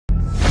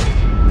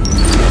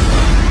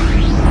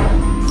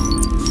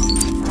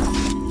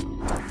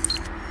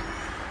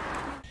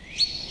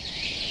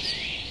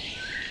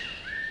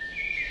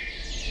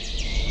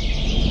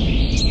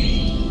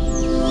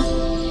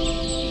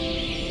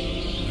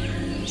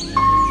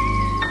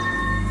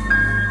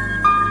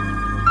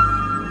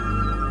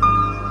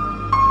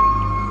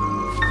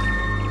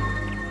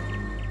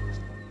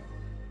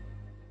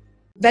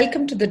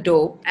Welcome to The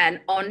Door, an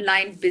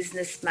online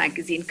business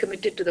magazine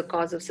committed to the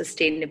cause of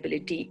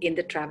sustainability in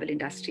the travel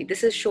industry.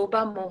 This is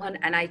Shoba Mohan,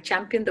 and I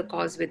champion the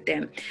cause with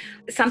them.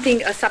 A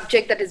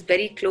subject that is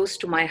very close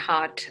to my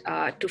heart,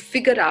 to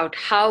figure out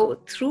how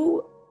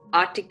through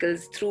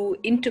articles, through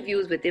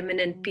interviews with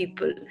eminent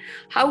people,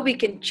 how we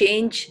can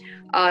change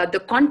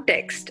the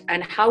context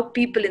and how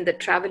people in the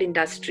travel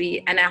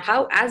industry and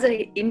how as an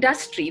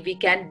industry we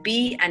can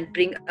be and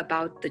bring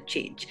about the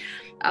change.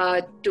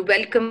 To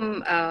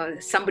welcome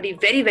somebody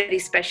very, very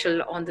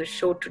special on the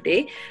show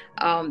today.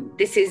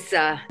 This is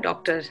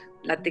Dr.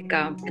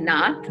 Latika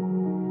Nath.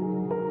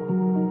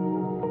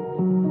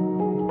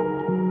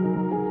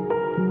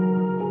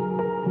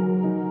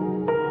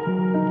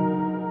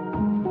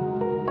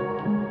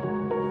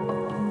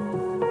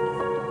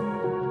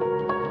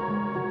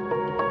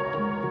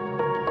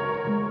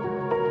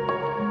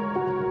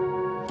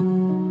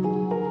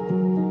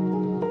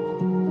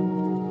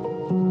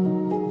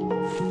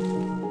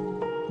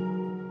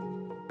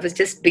 I was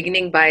just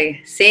beginning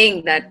by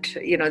saying that,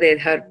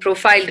 her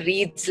profile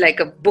reads like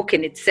a book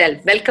in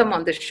itself. Welcome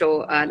on the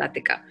show,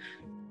 Latika.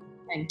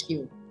 Thank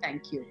you.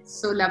 Thank you. It's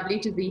so lovely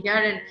to be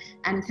here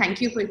and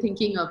thank you for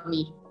thinking of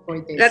me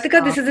for this.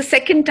 Latika, this is the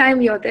second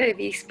time you're there.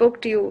 We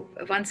spoke to you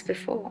once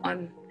before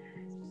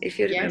if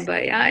you remember.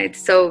 Yes. Yeah,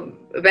 it's so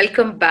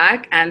welcome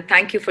back and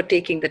thank you for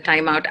taking the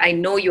time out. I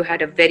know you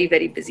had a very,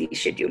 very busy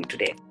schedule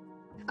today.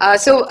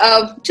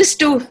 Just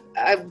to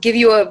give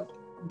you a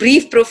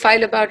brief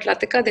profile about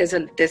Latika,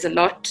 there's a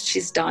lot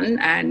she's done,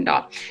 and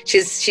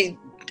she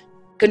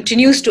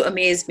continues to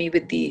amaze me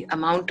with the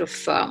amount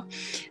of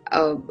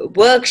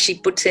work she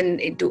puts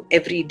into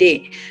every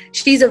day.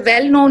 She's a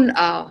well-known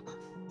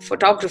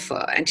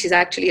photographer, and she's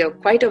actually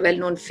quite a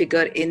well-known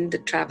figure in the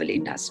travel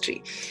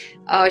industry.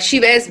 She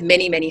wears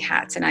many, many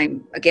hats, and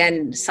I'm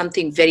again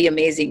something very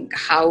amazing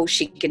how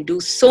she can do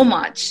so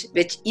much,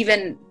 which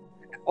even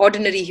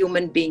ordinary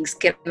human beings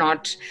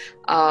cannot,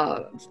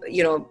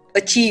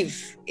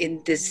 achieve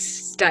in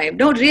this time.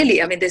 No,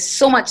 really. I mean, there's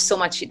so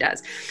much she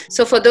does.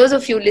 So for those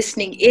of you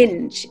listening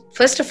in,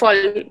 first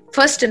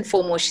and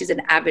foremost, she's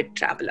an avid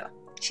traveler.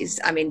 She's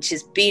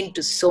been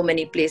to so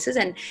many places,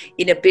 and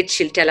in a bit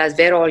she'll tell us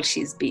where all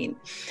she's been.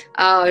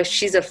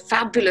 She's a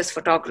fabulous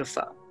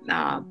photographer.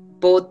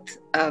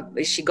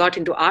 She got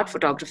into art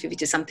photography,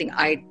 which is something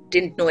I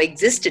didn't know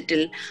existed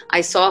till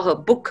I saw her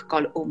book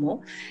called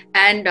Omo,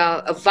 and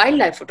a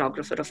wildlife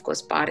photographer, of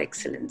course, par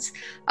excellence.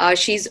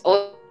 She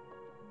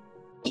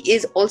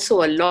is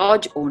also a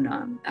lodge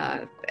owner,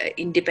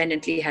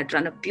 independently had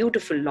run a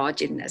beautiful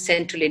lodge in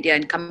central India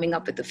and coming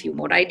up with a few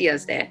more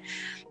ideas there.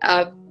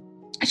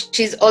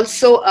 She's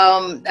also,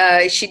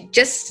 she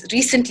just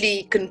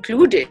recently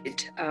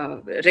concluded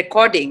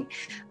recording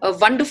a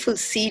wonderful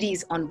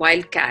series on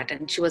wildcat,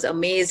 and she was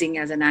amazing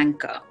as an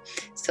anchor.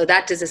 So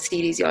that is a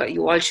series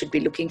you all should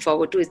be looking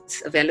forward to.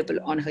 It's available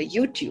on her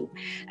YouTube.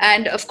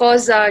 And of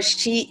course,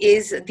 she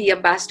is the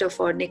ambassador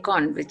for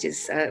Nikon, which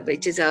is a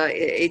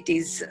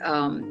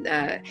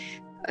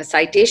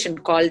citation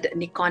called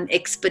Nikon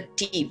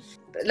Expertise.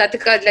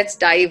 Latika, let's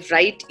dive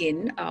right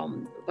in.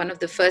 One of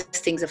the first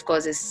things, of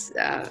course, is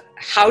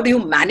how do you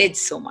manage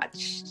so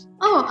much?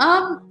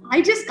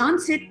 I just can't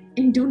sit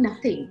and do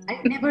nothing.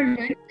 I've never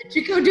learned the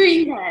trick of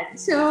doing that.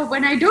 So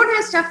when I don't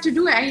have stuff to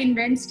do, I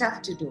invent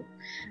stuff to do.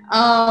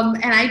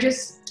 And I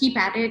just keep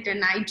at it,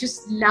 and I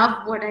just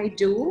love what I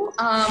do.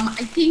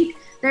 I think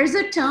there's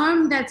a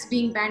term that's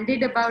being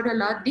bandied about a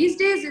lot these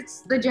days.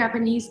 It's the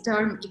Japanese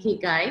term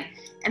ikigai.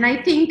 And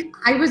I think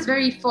I was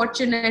very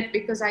fortunate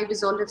because I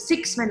was all of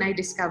 6 when I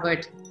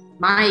discovered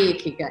my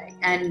ikigai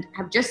and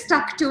have just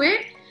stuck to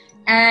it.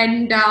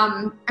 And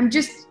I'm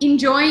just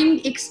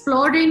enjoying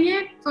exploring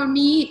it. For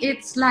me,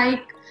 it's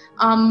like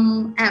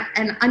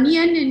an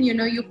onion, and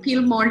you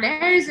peel more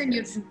layers, and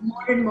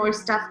more and more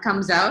stuff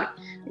comes out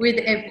with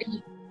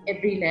every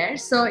layer.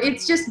 So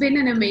it's just been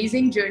an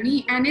amazing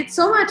journey, and it's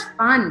so much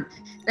fun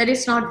that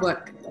it's not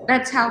work.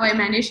 That's how I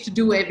managed to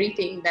do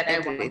everything that I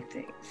want.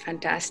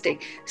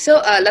 Fantastic. So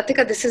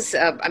Latika, this is,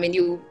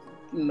 you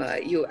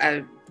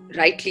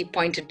rightly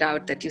pointed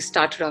out that you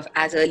started off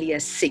as early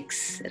as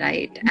 6,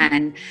 right?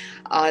 Mm-hmm.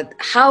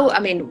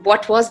 And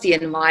what was the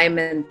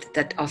environment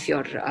of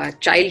your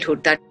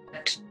childhood that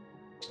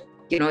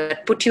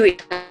put you in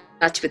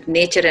touch with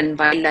nature and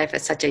wildlife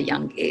at such a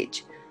young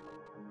age?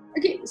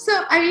 Okay, so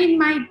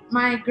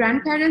my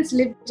grandparents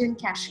lived in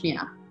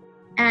Kashmir,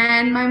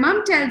 and my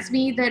mom tells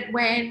me that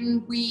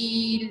when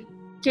we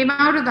came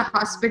out of the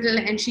hospital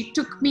and she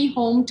took me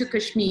home to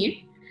Kashmir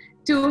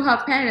to her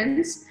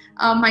parents,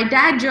 my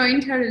dad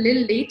joined her a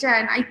little later,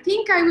 and I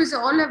think I was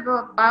all of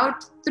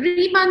about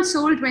 3 months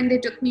old when they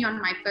took me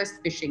on my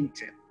first fishing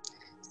trip.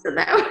 So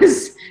that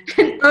was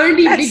an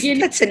early beginning.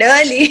 That's an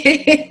early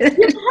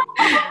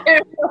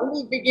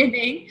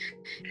beginning.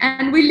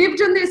 And we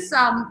lived on this,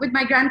 with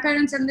my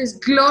grandparents on this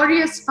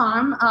glorious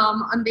farm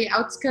on the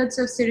outskirts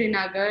of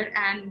Srinagar,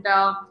 and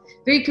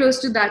very close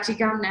to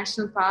Dachigam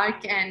National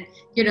Park, and,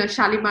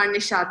 Shalimar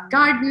Nishat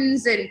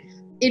Gardens, and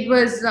it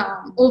was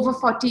over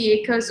 40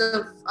 acres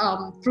of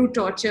fruit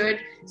orchard.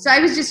 So I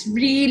was just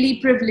really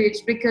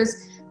privileged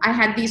because I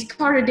had these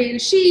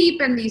Corriedale sheep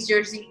and these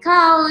Jersey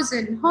cows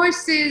and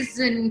horses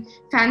and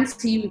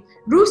fancy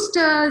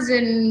roosters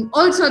and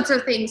all sorts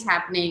of things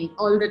happening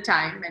all the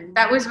time. And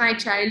that was my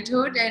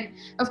childhood. And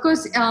of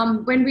course,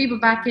 when we were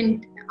back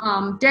in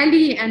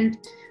Delhi and,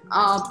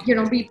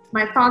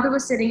 my father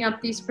was setting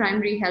up these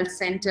primary health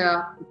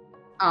center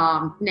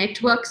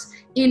networks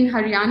in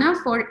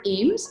Haryana for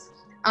AIMS,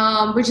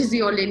 which is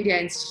the All India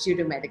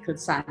Institute of Medical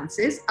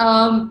Sciences.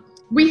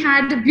 We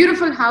had a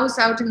beautiful house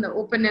out in the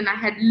open, and I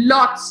had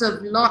lots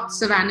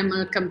of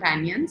animal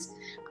companions.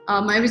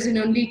 I was an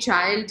only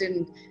child,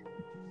 and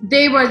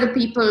they were the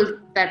people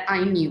that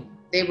I knew.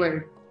 They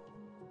were,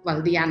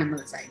 well, the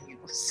animals I knew.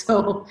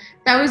 So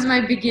that was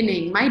my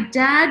beginning. My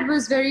dad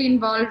was very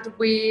involved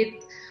with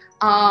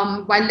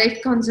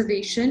wildlife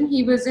conservation.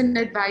 He was an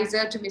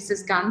advisor to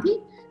Mrs.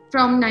 Gandhi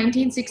from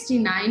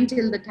 1969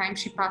 till the time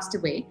she passed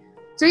away.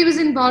 So he was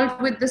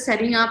involved with the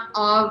setting up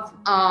of,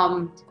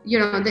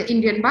 the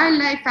Indian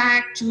Wildlife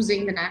Act,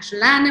 choosing the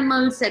national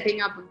animals,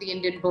 setting up of the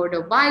Indian Board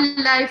of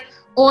Wildlife,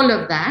 all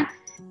of that,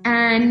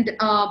 and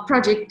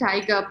Project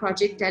Tiger,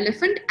 Project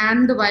Elephant,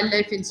 and the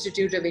Wildlife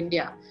Institute of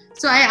India.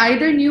 So I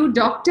either knew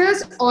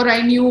doctors or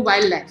I knew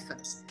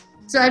wildlifers.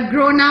 So I've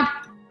grown up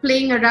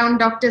playing around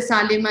Dr.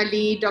 Salim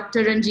Ali,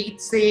 Dr.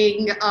 Ranjit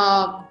Singh,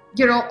 all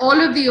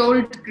of the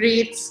old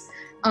greats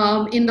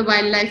in the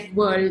wildlife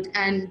world,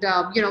 and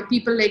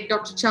people like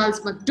Dr.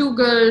 Charles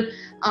McDougall,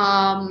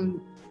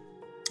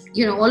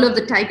 all of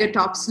the tiger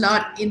top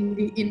slot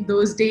in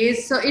those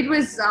days. So it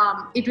was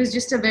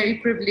just a very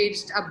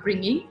privileged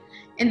upbringing.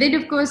 And then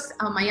of course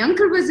my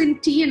uncle was in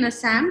tea in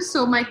Assam,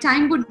 so my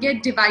time would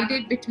get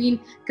divided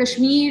between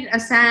Kashmir,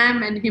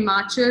 Assam, and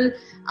Himachal,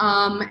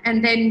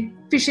 and then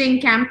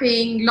fishing,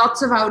 camping,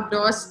 lots of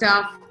outdoor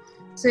stuff.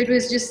 So it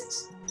was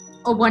just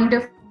a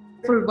wonderful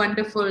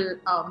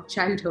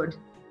childhood.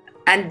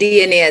 And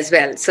DNA as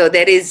well. So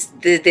there's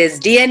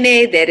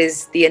DNA, there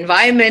is the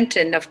environment,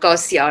 and of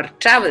course your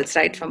travels,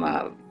 right, from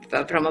a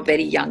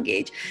very young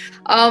age.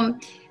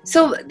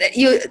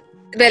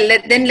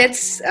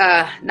 Let's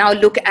now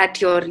look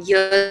at your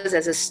years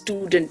as a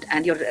student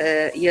and your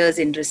years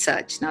in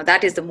research. Now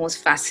that is the most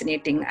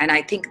fascinating, and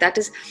I think that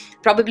is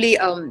probably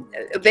a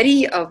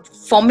very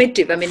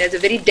formative, it's a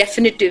very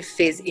definitive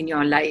phase in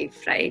your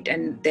life, right?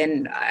 And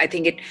then I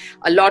think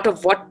a lot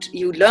of what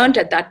you learned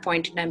at that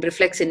point in time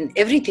reflects in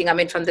everything.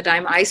 From the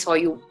time I saw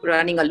you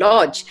running a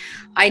lodge,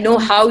 I know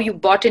how you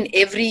brought in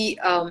everything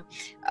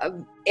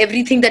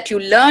that you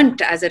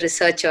learned as a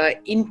researcher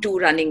into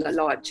running a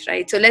lodge,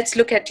 right? So let's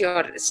look at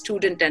your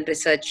student and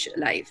research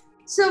life.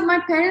 So my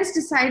parents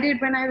decided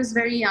when I was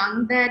very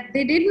young that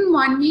they didn't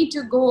want me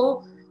to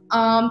go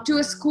to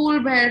a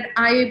school where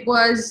I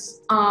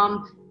was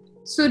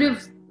sort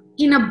of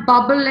in a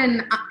bubble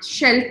and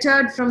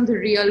sheltered from the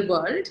real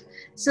world.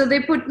 So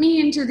they put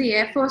me into the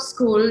Air Force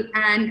School,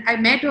 and I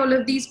met all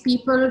of these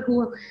people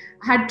who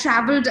had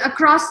traveled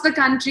across the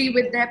country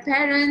with their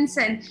parents,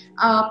 and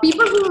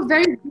people who were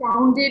very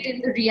grounded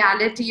in the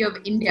reality of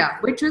India,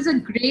 which was a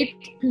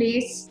great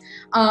place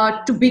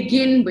to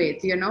begin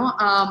with,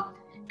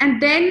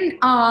 And then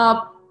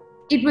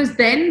it was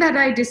then that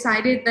I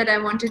decided that I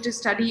wanted to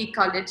study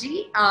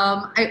ecology.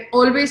 I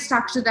always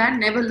stuck to that,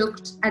 never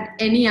looked at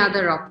any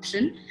other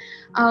option.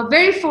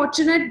 Very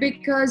fortunate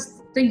because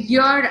the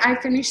year I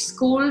finished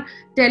school,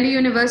 Delhi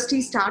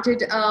University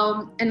started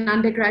an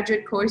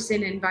undergraduate course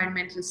in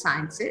environmental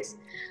sciences.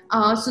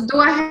 So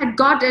though I had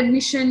got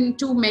admission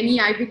to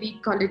many Ivy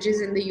League colleges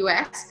in the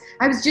US,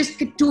 I was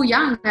just too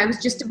young. I was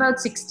just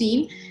about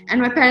 16. And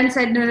my parents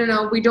said,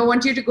 no, we don't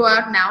want you to go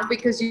out now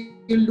because you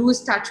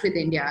lose touch with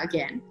India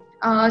again.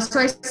 So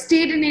I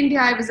stayed in India.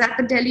 I was at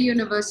the Delhi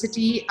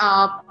University.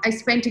 I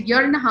spent a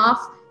year and a half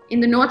in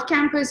the North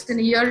Campus and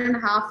a year and a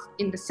half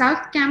in the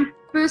South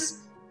Campus.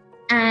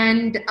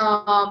 And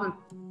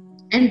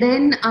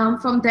then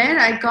from there,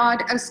 I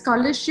got a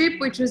scholarship,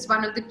 which was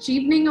one of the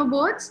Chevening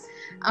Awards,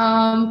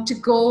 to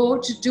go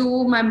to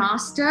do my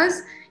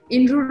master's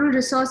in rural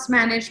resource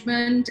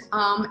management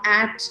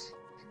at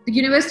the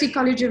University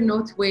College of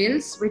North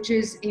Wales, which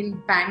is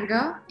in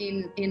Bangor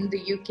in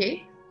the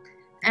UK.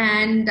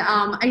 And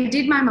I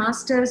did my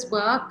master's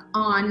work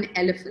on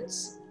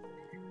elephants.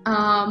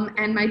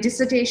 And my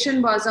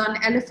dissertation was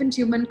on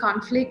elephant-human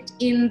conflict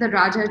in the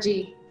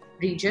Rajaji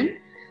region.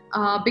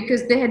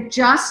 Because they had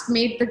just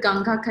made the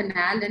Ganga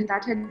Canal, and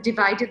that had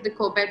divided the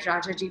Kobet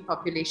Rajaji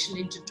population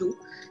into two.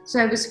 So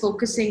I was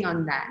focusing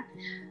on that.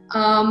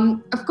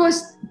 Of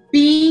course,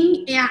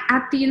 being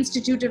at the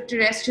Institute of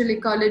Terrestrial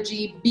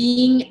Ecology,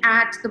 being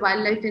at the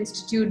Wildlife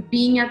Institute,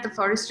 being at the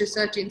Forest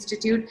Research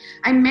Institute,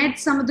 I met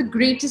some of the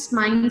greatest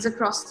minds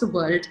across the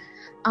world,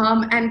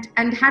 and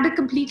had a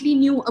completely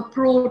new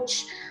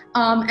approach.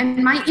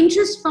 And my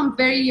interest from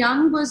very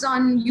young was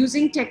on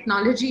using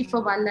technology for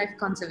wildlife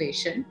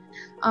conservation.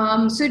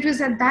 So it was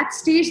at that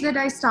stage that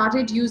I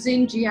started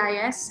using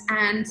GIS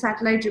and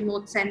satellite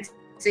remote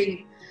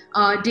sensing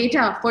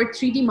data for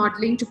 3D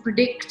modeling to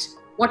predict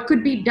what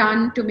could be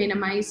done to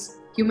minimize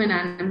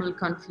human-animal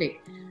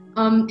conflict.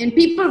 And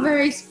people were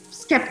very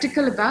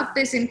skeptical about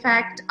this. In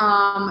fact,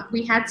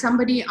 we had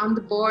somebody on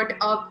the board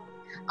of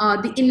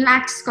the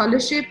INLAC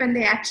scholarship, and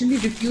they actually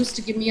refused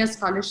to give me a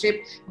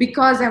scholarship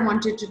because I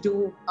wanted to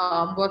do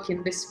work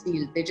in this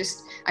field.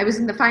 I was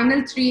in the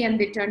final 3 and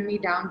they turned me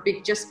down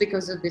just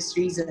because of this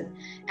reason.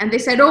 And they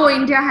said, oh,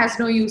 India has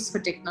no use for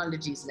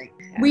technologies. Like,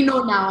 we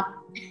know now.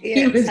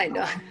 Yes, I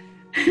know.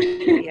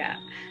 Yeah.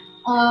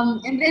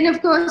 And then,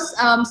 of course,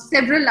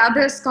 several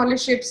other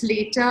scholarships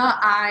later,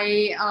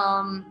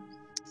 I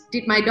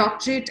did my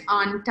doctorate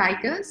on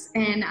tigers,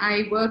 and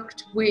I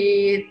worked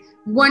with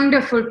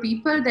wonderful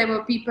people. There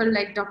were people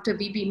like Dr.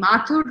 V.B.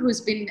 Mathur,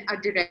 who's been a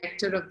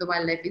director of the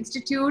Wildlife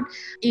Institute,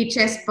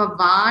 H.S.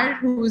 Pawar,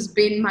 who's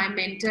been my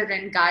mentor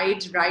and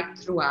guide right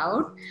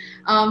throughout,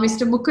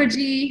 Mr.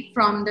 Mukherjee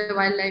from the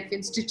Wildlife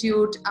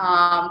Institute.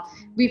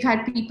 We've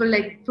had people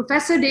like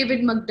Professor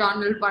David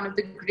MacDonald, one of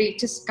the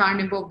greatest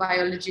carnivore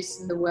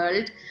biologists in the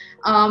world.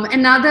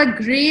 Another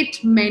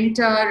great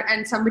mentor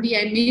and somebody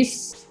I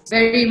miss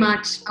very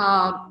much,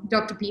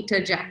 Dr.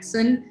 Peter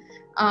Jackson.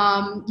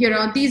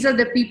 These are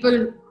the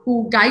people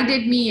who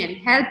guided me and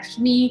helped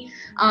me.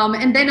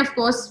 And then, of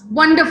course,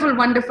 wonderful,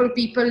 wonderful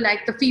people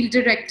like the field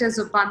directors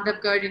of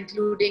Bandhavgarh,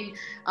 including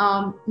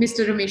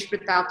Mr. Ramesh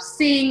Pratap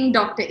Singh,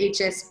 Dr.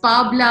 H.S.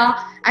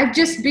 Pabla. I've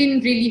just been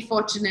really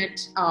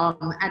fortunate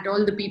at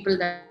all the people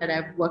that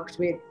I've worked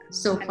with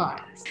so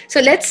far.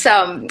 So let's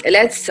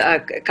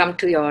come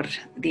to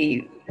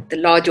the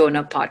lodge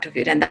owner part of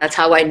it, and that's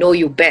how I know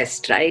you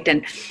best, right?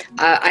 And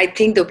I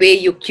think the way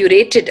you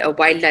curated a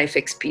wildlife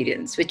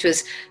experience, which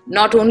was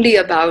not only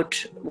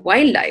about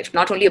wildlife,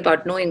 not only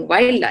about knowing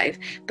wildlife,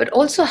 but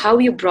also how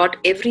you brought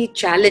every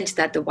challenge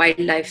that the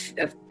wildlife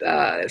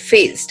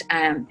faced,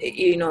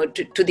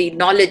 to the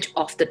knowledge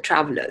of the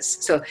travelers.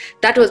 So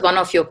that was one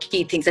of your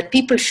key things that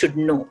people should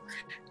know.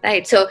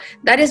 Right. So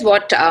that is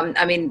what,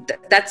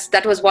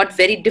 that was what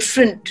very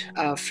different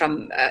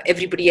from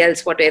everybody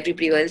else, what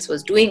everybody else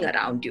was doing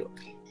around you.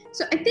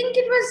 So I think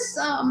it was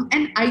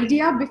an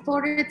idea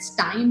before its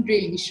time,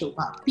 really,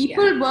 Shoba.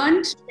 People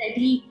weren't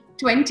ready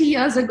 20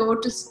 years ago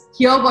to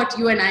hear what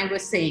you and I were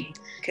saying.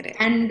 Correct.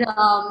 And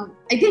I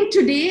think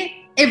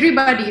today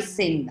everybody is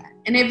saying that.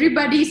 And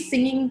everybody's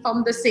singing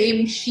from the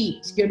same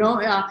sheet,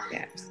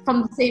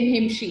 from the same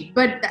hymn sheet.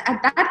 But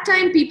at that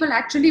time, people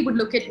actually would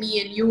look at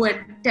me and you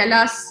and tell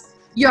us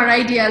your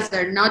ideas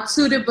are not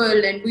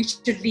suitable and we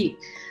should leave.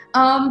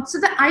 So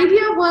the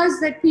idea was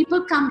that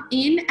people come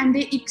in and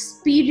they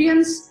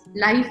experience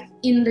life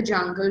in the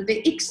jungle. They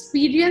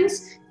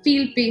experience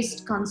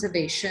field-based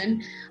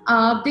conservation.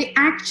 They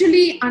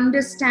actually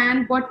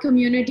understand what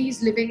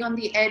communities living on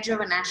the edge of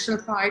a national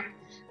park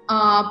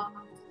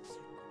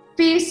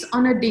face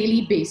on a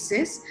daily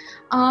basis.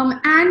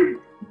 And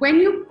when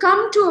you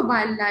come to a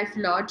wildlife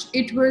lodge,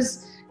 it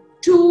was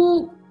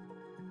to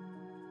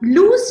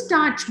lose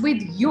touch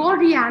with your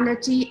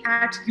reality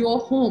at your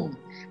home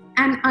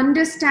and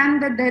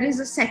understand that there is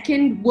a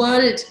second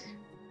world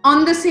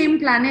on the same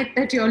planet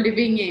that you're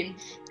living in.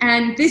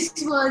 And this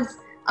was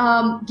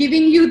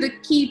giving you the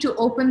key to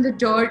open the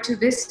door to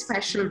this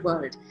special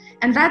world.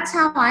 And that's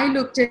how I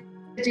looked at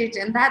it.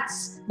 And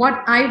that's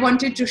what I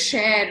wanted to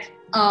share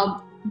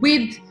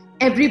with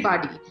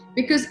everybody,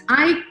 because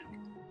I,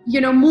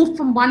 moved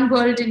from one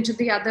world into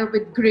the other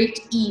with great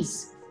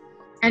ease.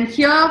 And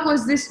here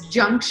was this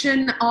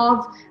junction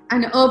of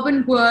an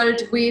urban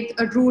world with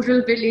a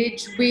rural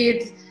village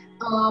with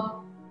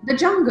the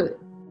jungle.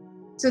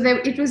 So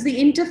it was the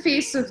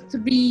interface of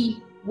 3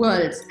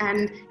 worlds.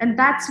 And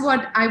that's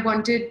what I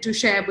wanted to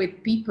share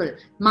with people.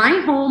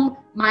 My home,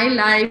 my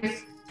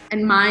life,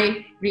 and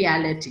my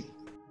reality.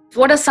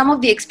 What are some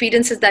of the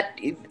experiences that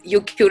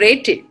you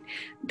curated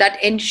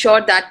that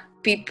ensured that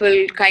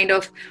people kind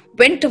of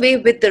went away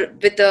with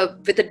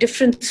a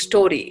different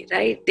story,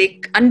 right? They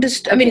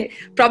understood.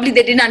 Probably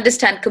they didn't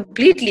understand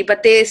completely,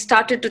 but they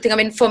started to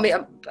think. For me,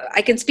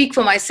 I can speak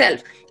for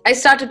myself. I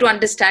started to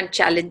understand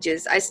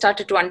challenges. I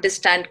started to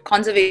understand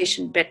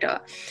conservation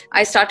better.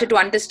 I started to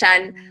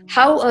understand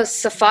how a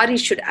safari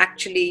should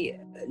actually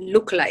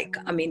look like.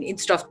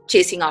 Instead of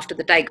chasing after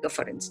the tiger,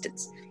 for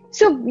instance.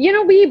 So,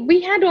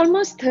 we had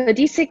almost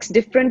 36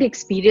 different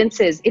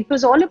experiences. It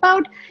was all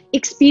about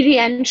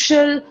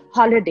experiential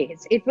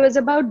holidays. It was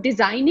about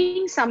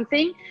designing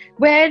something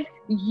where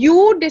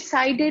you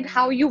decided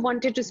how you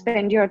wanted to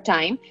spend your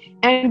time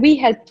and we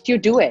helped you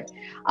do it.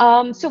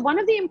 So one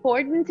of the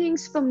important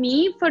things for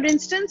me, for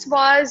instance,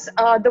 was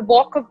the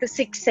walk of the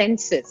 6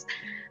 senses.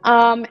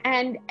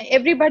 And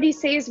everybody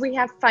says we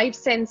have 5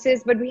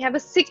 senses, but we have a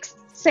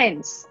 6th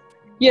sense.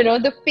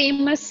 The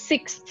famous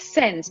 6th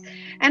sense.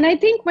 And I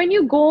think when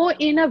you go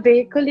in a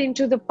vehicle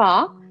into the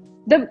park,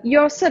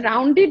 you're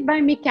surrounded by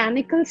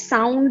mechanical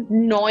sound,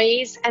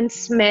 noise, and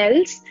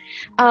smells.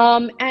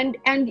 And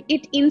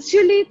it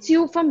insulates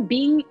you from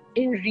being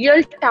in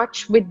real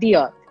touch with the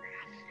earth.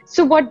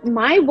 So what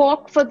my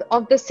walk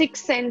of the 6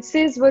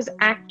 senses was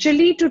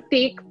actually to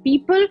take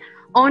people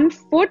on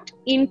foot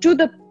into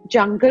the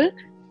jungle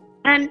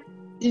and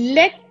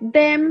let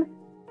them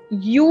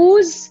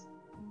use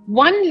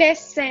one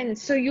less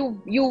sense. So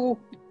you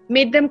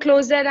made them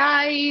close their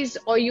eyes,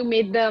 or you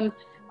made them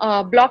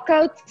block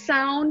out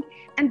sound,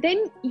 and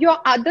then your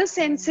other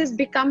senses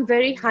become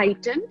very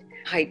heightened,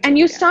 and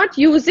you start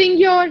using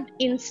your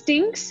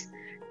instincts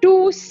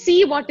to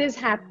see what is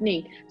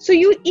happening. So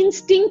you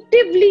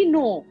instinctively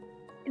know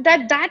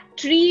that that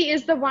tree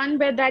is the one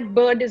where that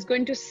bird is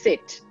going to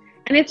sit,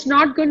 and it's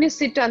not going to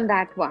sit on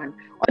that one.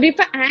 Or if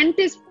an ant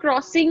is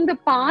crossing the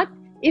path,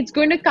 it's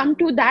going to come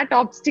to that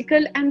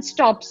obstacle and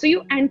stop. So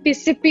you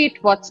anticipate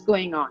what's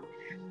going on.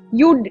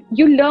 You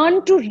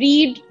learn to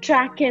read,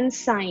 track, and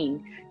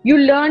sign. You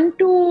learn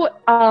to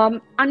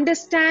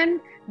understand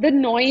the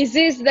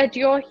noises that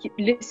you're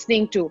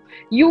listening to.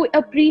 You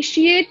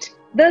appreciate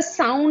the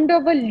sound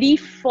of a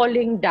leaf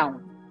falling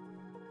down.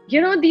 You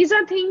know, these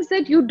are things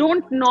that you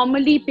don't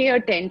normally pay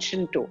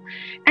attention to.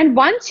 And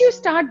once you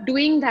start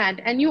doing that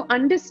and you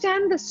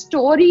understand the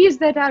stories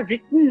that are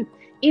written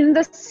in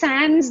the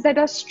sands that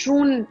are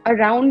strewn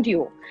around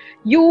you,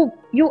 you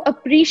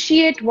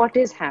appreciate what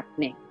is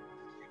happening.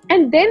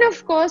 And then,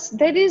 of course,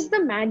 there is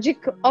the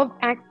magic of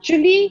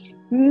actually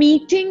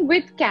meeting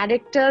with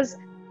characters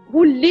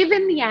who live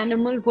in the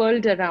animal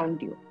world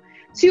around you.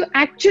 So you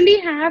actually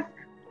have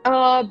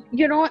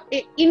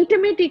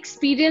intimate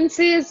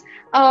experiences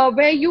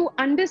where you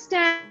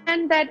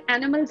understand that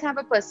animals have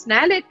a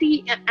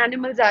personality,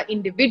 animals are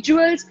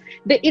individuals.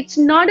 It's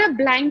not a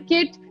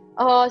blanket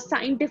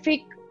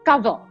scientific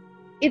cover.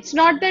 It's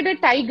not that a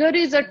tiger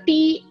is a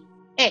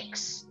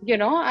TX,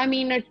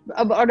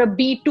 or a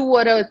B2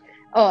 or a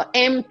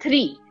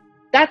M3.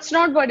 That's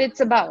not what it's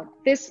about.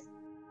 This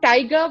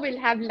tiger will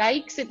have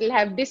likes, it will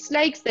have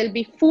dislikes, there'll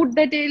be food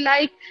that they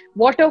like,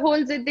 water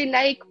holes that they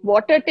like,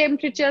 water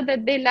temperature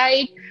that they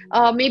like.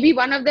 Maybe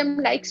one of them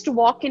likes to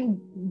walk in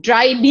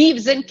dry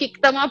leaves and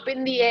kick them up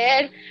in the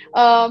air.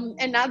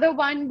 Another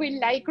one will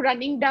like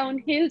running down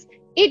hills.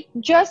 It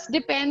just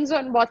depends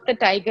on what the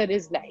tiger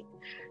is like.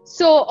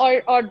 So,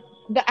 or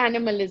the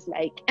animal is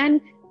like. And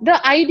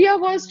the idea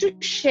was to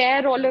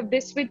share all of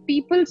this with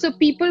people, so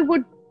people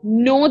would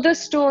know the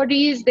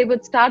stories, they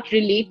would start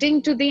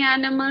relating to the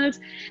animals,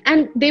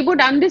 and they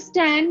would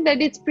understand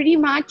that it's pretty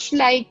much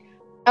like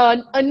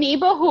a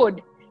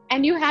neighborhood,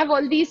 and you have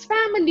all these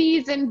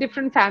families, and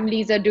different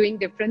families are doing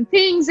different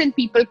things, and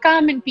people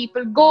come and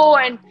people go,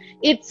 and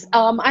it's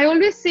I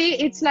always say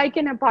it's like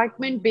an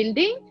apartment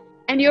building,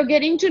 and you're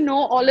getting to know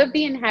all of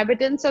the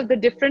inhabitants of the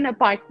different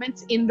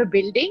apartments in the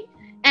building,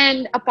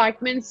 and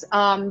apartments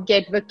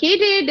get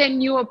vacated, and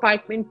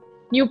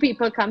new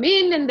people come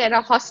in, and there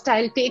are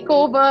hostile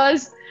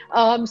takeovers.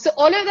 So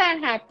all of that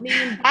happening,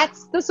 and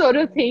that's the sort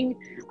of thing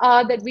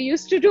that we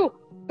used to do.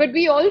 But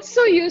we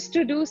also used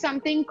to do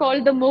something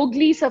called the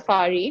Mowgli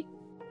Safari,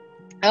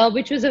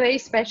 which was a very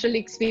special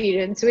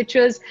experience, which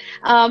was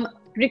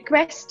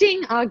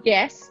requesting our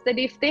guests that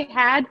if they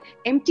had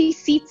empty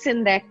seats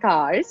in their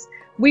cars,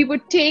 we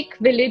would take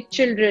village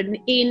children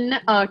in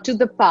to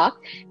the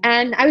park.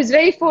 And I was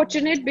very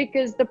fortunate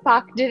because the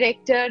park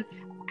director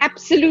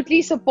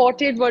absolutely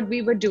supported what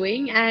we were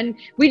doing, and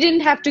we didn't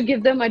have to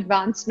give them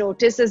advance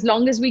notice. As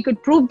long as we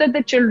could prove that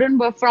the children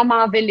were from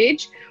our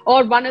village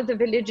or one of the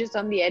villages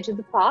on the edge of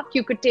the park,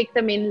 you could take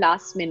them in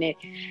last minute.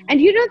 And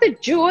the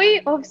joy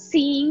of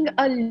seeing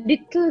a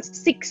little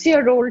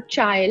 6-year-old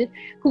child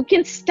who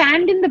can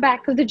stand in the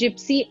back of the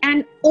gypsy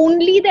and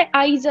only their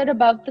eyes are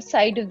above the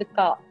side of the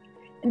car.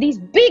 And these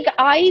big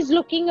eyes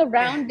looking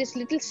around, this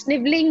little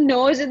sniveling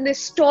nose, and this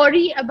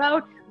story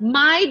about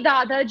my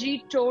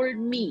Dadaji told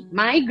me,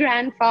 my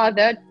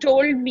grandfather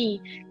told me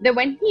that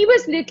when he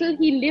was little,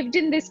 he lived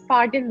in this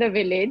part in the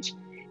village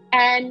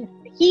and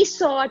he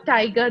saw a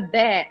tiger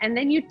there. And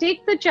then you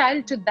take the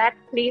child to that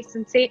place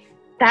and say,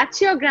 that's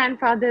your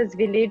grandfather's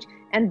village,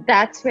 and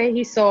that's where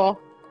he saw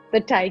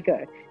the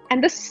tiger.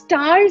 And the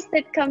stars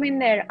that come in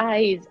their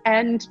eyes,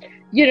 and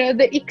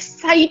the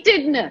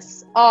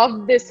excitedness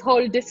of this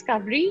whole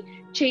discovery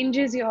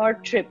changes your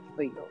trip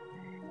for you.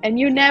 And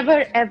you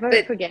never ever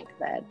forget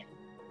that.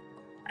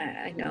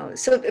 I know.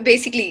 So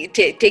basically,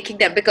 taking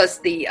them, because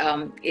the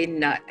in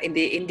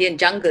the Indian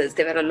jungles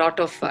there were a lot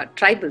of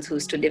tribals who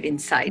used to live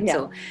inside. Yeah.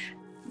 So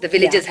the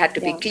villages had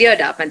to be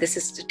cleared up, and this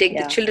is to take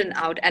the children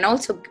out and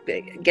also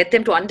get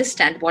them to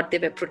understand what they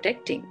were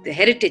protecting, the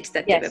heritage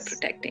that they were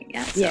protecting.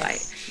 Yeah. So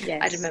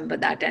I remember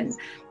that, and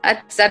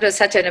that was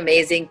such an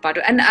amazing part.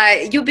 And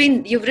you've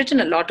written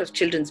a lot of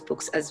children's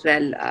books as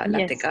well,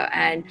 Latika.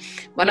 And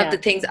one of the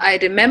things I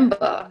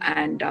remember,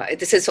 and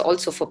this is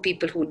also for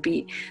people who would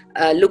be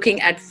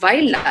looking at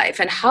wildlife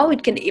and how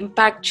it can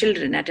impact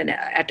children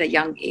at a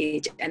young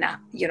age. And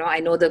I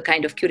know the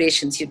kind of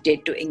curations you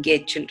did to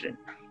engage children.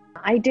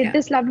 I did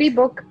this lovely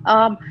book.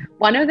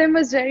 One of them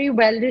was very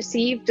well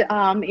received.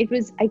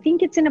 I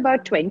think it's in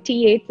about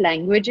 28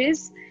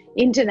 languages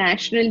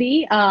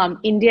internationally,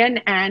 Indian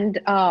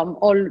and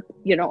all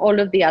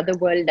of the other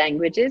world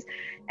languages.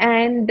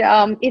 And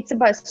it's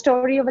about a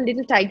story of a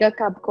little tiger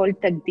cub called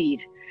Taqdeer,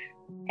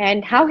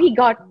 and how he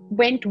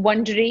went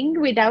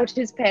wandering without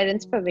his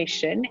parents'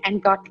 permission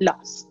and got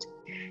lost.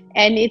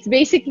 And it's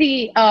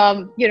basically,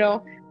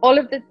 all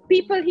of the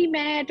people he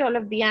met, all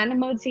of the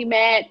animals he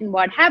met, and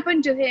what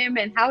happened to him,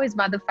 and how his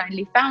mother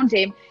finally found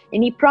him.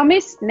 And he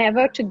promised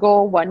never to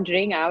go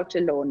wandering out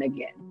alone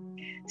again.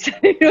 So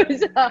it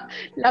was a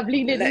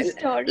lovely little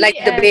story. Like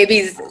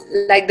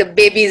the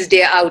baby's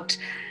day out.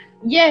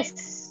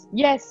 Yes,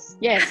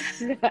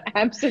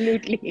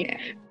 absolutely. Yeah.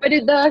 But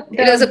it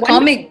was a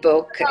comic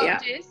book. Yeah.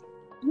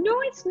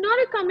 No, it's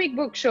not a comic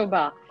book,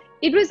 Shoba.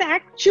 It was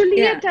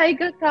actually a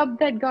tiger cub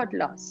that got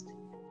lost.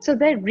 So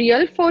they're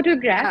real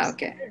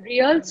photographs, a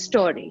real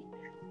story.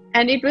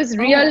 And it was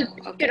real,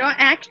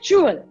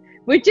 actual,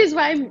 which is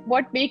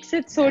what makes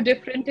it so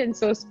different and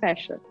so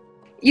special.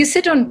 You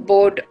sit on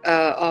board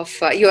of,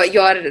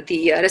 you're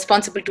the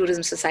Responsible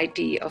Tourism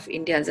Society of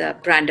India as a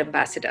brand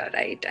ambassador,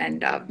 right?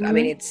 And I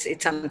mean, it's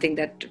something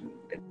that,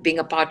 being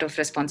a part of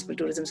Responsible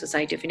Tourism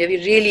Society of India, we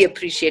really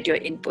appreciate your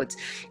inputs.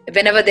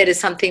 Whenever there is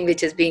something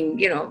which is being,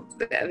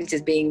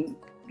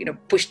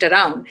 pushed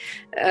around,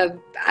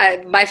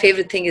 my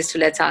favorite thing is to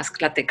let's ask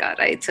Latika,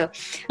 right? So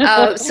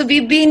so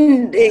we've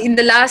been in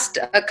the last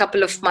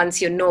couple of months,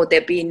 there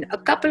have been a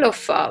couple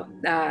of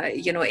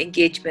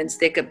engagements.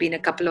 There have been a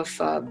couple of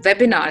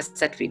webinars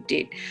that we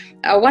did.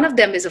 One of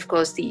them is, of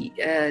course, the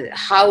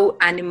how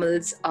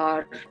animals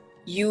are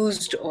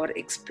used or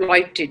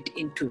exploited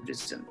in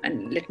tourism,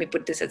 and let me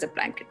put this as a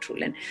blanket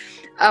rule. And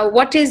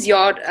what is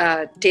your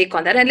take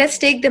on that? And let's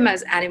take them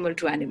as animal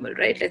to animal,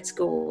 right? Let's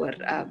go over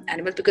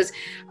animals, because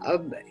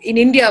in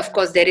India, of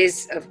course, there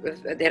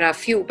are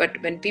few,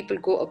 but when people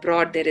go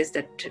abroad, there is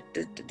the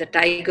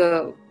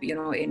tiger,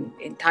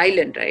 in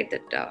Thailand, right?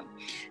 That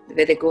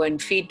where they go and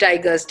feed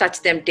tigers,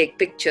 touch them, take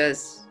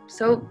pictures.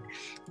 So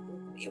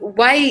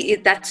why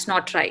that's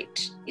not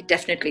right? It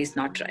definitely is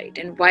not right.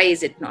 And why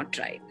is it not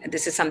right? And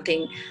this is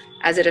something,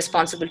 as a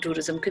responsible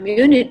tourism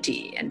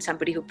community and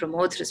somebody who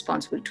promotes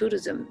responsible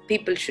tourism,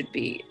 people should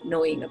be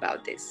knowing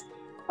about this.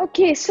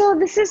 Okay, so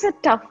this is a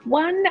tough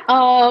one.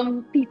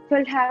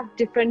 People have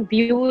different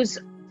views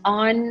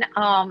on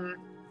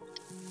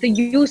the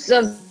use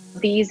of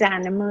these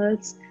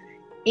animals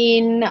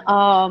in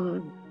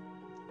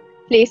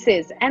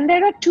places. And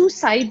there are two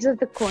sides of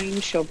the coin,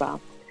 Shoba.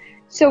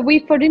 So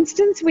for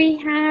instance, we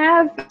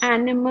have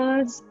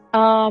animals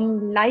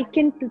like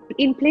in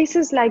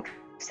places like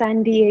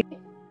San Diego,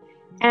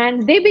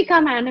 and they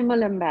become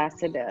animal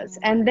ambassadors,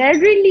 and they're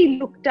really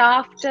looked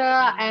after,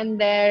 and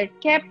they're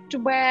kept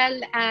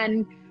well,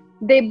 and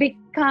they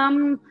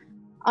become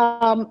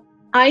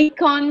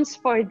icons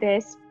for their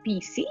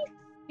species.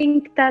 I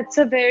think that's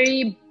a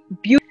very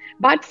beautiful.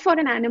 But for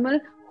an animal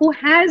who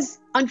has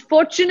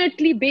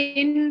unfortunately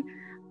been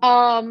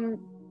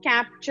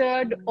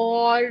captured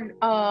or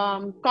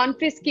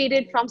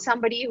confiscated from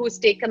somebody who's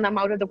taken them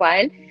out of the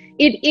wild,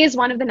 it is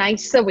one of the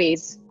nicer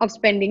ways of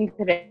spending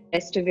the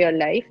rest of your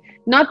life.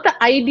 Not the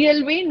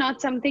ideal way,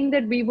 not something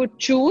that we would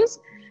choose,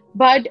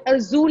 but a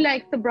zoo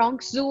like the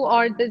Bronx Zoo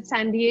or the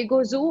San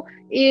Diego Zoo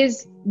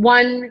is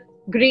one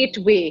great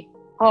way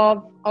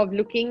of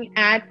looking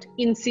at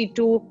ex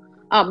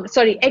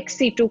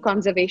situ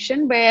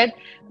conservation, where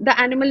the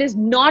animal is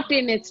not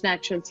in its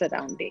natural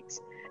surroundings.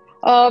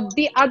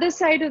 The other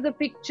side of the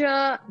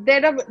picture,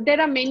 there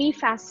are many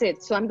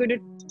facets. So I'm going to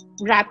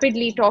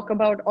rapidly talk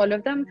about all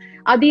of them.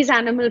 Are these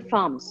animal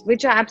farms,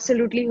 which are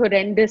absolutely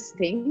horrendous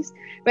things,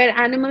 where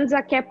animals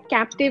are kept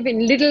captive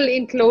in little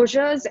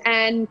enclosures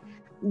and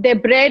they're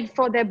bred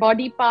for their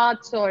body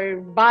parts, or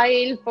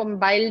bile from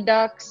bile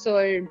ducts,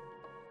 or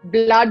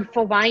blood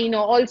for wine,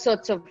 or all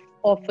sorts of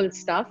awful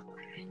stuff.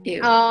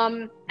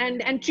 And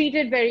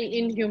treated very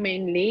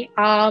inhumanely.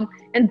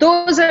 And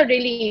those are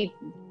really,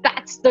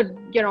 that's the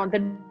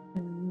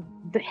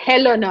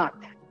hell on earth,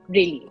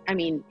 really. I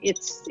mean,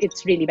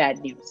 it's really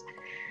bad news.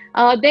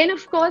 Then,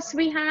 of course,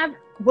 we have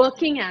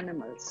working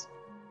animals.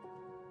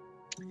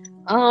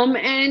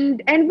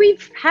 And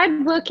we've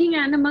had working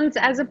animals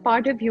as a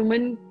part of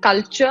human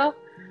culture.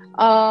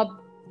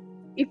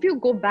 If you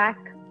go back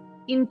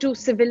into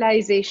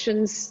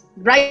civilizations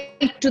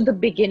right to the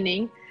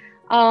beginning,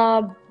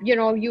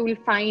 you will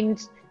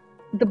find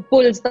the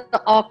bulls, the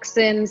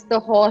oxen, the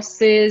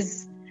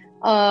horses,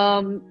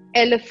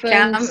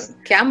 elephants,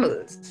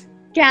 camels,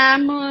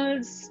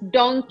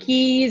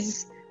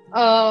 donkeys,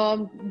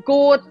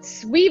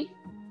 goats. We've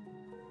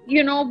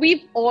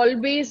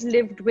always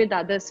lived with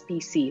other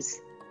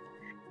species.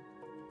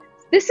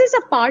 This is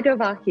a part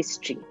of our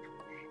history.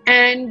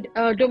 And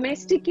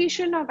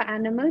domestication of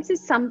animals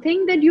is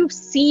something that you've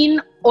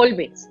seen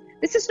always.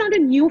 This is not a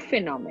new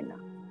phenomenon.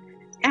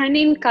 And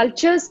in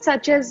cultures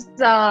such as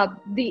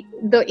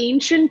the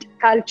ancient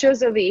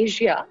cultures of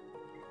Asia,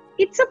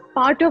 it's a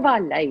part of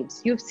our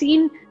lives. You've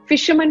seen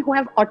fishermen who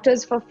have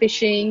otters for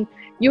fishing.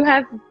 You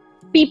have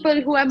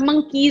people who have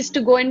monkeys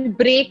to go and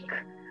break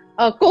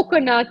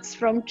coconuts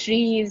from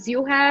trees.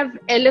 You have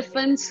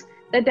elephants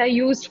that are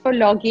used for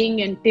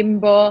logging and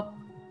timber.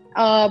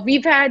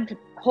 We've had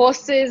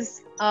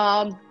horses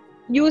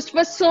used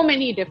for so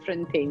many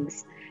different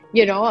things.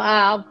 In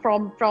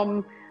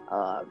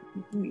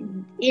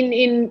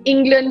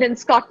England and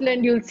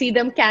Scotland, you'll see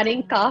them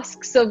carrying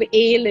casks of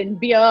ale and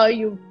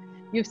beer.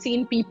 You've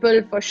seen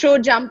people for show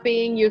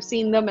jumping. You've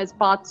seen them as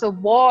parts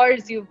of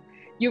wars.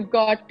 You've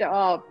got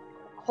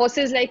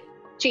horses like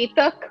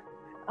Chetak,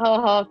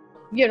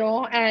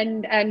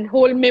 and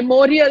whole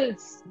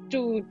memorials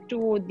to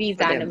these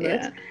For them,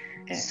 animals.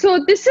 yeah. So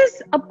this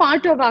is a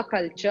part of our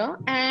culture,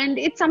 and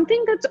it's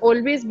something that's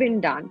always been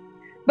done.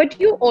 But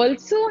you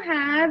also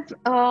have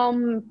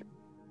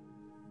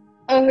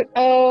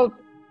a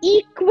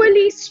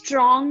equally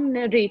strong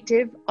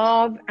narrative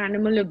of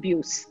animal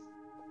abuse.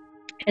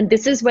 And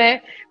this is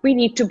where we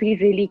need to be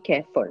really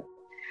careful.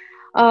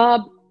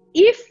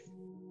 If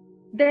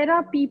there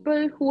are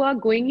people who are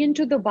going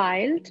into the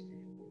wild,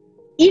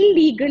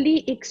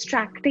 illegally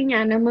extracting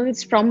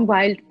animals from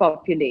wild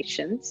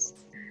populations,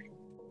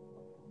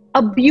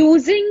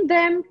 abusing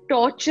them,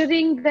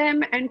 torturing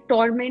them, and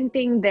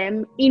tormenting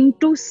them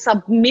into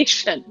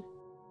submission,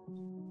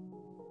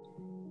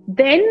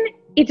 then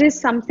it is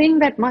something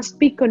that must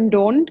be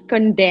condoned,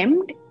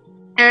 condemned,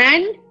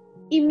 and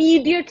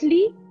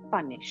immediately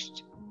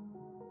punished.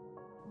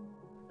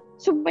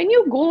 So when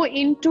you go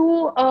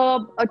into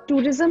a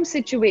tourism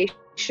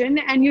situation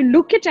and you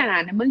look at an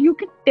animal, you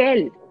can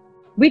tell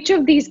which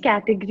of these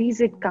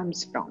categories it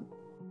comes from.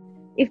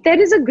 If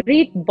there is a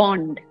great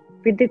bond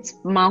with its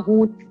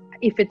mahout,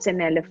 if it's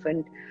an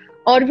elephant,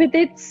 or with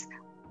its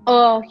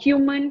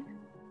human,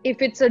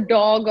 if it's a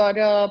dog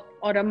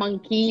or a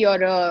monkey or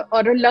a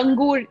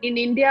langur. In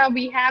India,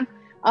 we have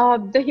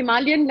the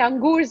Himalayan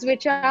langurs,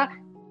 which are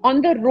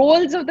on the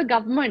rolls of the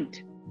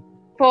government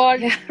for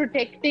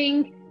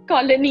protecting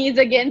colonies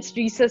against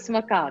rhesus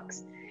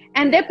macaques.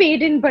 And they're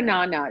paid in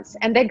bananas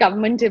and they're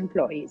government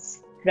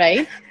employees,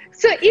 right?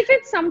 So if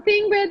it's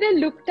something where they're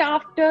looked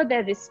after,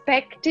 they're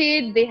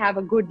respected, they have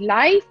a good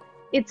life,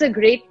 it's a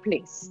great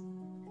place.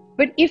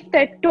 But if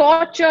they're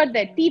tortured,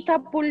 their teeth are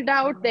pulled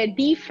out, they're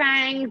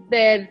defanged,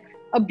 they're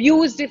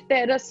abused, if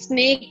they're a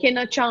snake in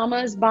a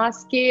charmer's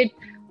basket,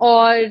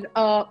 or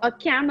a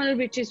camel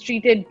which is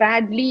treated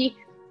badly,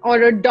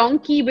 or a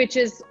donkey which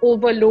is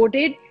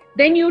overloaded,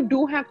 then you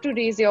do have to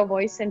raise your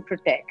voice and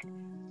protect.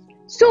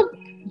 So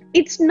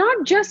it's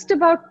not just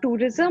about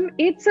tourism,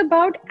 it's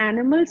about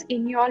animals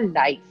in your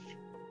life.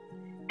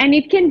 And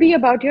it can be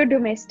about your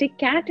domestic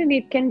cat, and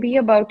it can be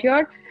about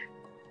your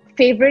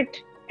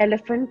favorite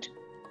elephant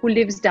who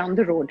lives down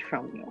the road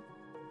from you.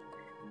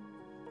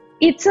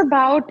 It's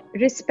about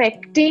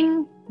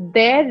respecting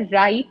their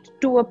right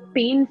to a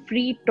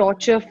pain-free,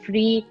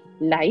 torture-free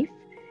life.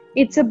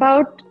 It's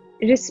about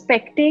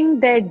respecting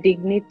their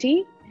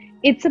dignity.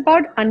 It's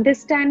about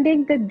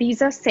understanding that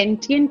these are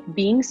sentient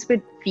beings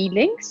with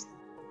feelings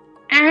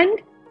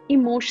and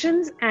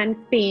emotions and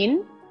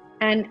pain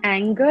and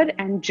anger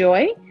and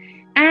joy,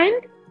 and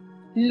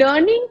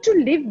learning to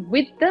live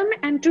with them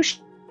and to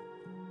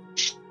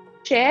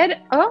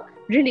share a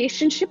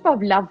relationship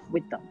of love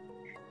with them.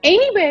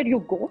 Anywhere you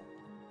go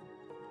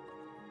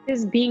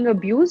is being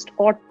abused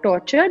or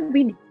tortured,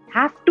 we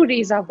have to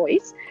raise our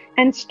voice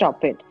and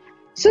stop it.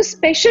 So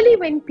especially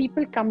when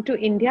people come to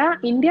India,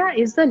 India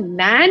is the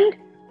land,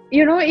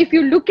 if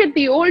you look at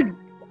the old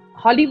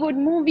Hollywood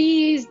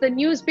movies, the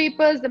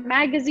newspapers, the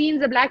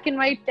magazines, the black and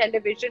white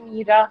television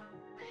era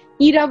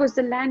was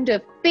the land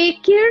of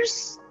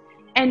fakirs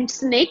and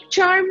snake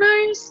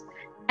charmers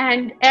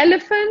and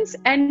elephants,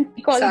 and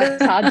we call them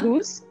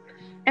sadhus.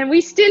 And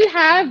we still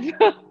have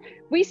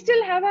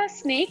our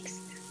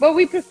snakes, but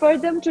we prefer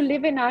them to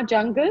live in our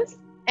jungles.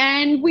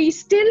 And we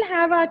still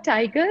have our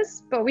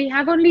tigers, but we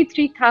have only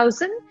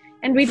 3,000,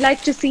 and we'd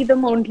like to see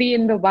them only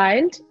in the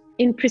wild,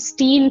 in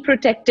pristine,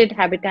 protected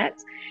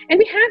habitats. And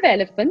we have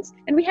elephants,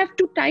 and we have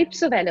two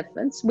types of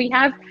elephants. We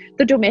have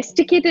the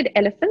domesticated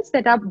elephants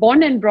that are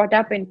born and brought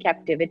up in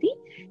captivity,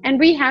 and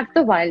we have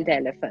the wild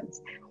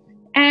elephants.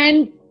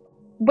 And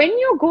when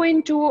you go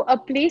into a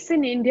place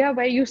in India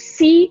where you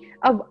see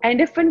an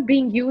elephant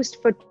being used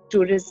for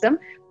tourism,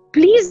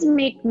 please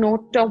make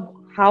note of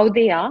how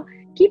they are.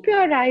 Keep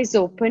your eyes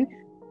open.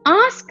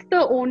 Ask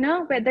the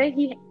owner whether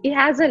he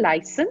has a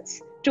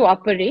license to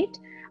operate.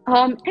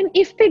 And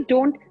if they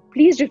don't,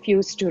 please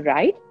refuse to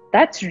ride.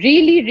 That's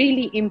really,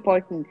 really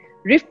important.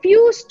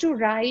 Refuse to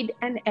ride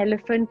an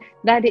elephant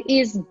that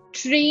is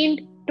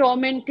trained,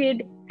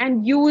 tormented,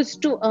 and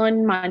used to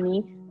earn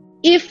money.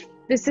 If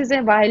this is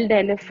a wild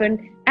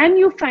elephant and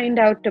you find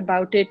out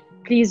about it,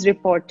 please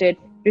report it.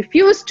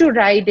 Refuse to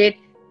ride it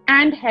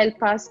and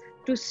help us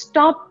to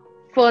stop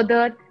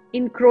further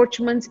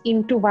encroachments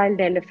into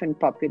wild elephant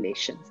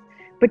populations.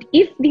 But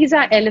if these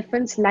are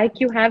elephants, like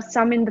you have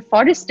some in the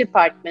forest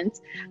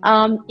departments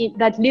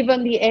that live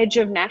on the edge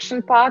of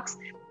national parks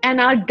and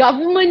are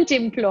government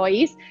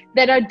employees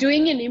that are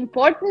doing an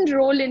important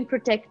role in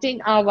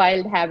protecting our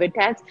wild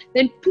habitats,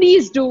 then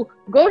please do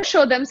go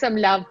show them some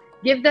love.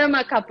 Give them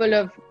a couple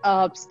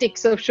of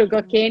sticks of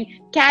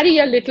sugarcane, carry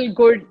a little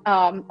good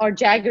or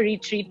jaggery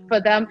treat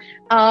for them,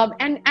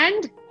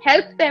 and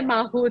help their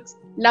mahouts,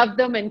 love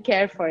them and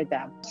care for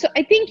them. So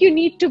I think you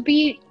need to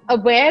be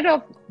aware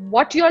of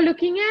what you're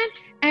looking at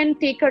and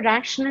take a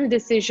rational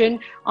decision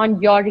on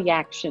your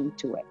reaction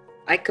to it.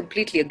 I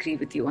completely agree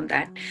with you on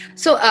that.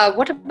 So,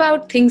 what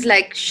about things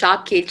like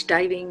shark cage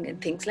diving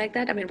and things like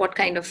that? I mean,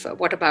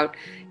 what about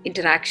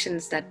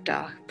interactions that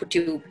put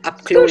you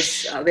up So,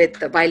 close with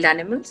the wild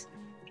animals?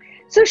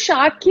 so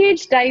shark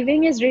cage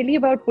diving is really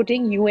about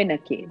putting you in a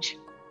cage.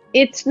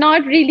 It's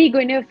not really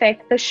going to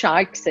affect the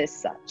sharks as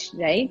such,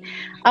 right?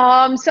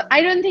 So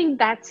I don't think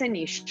that's an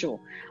issue.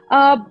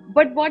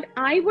 But what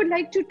I would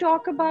like to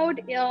talk about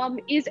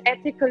is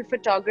ethical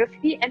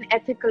photography and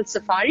ethical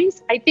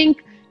safaris. I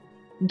think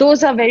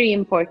those are very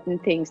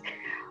important things.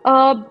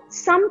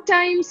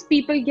 Sometimes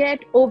people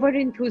get over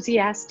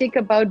enthusiastic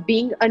about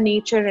being a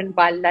nature and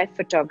wildlife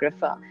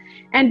photographer,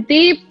 and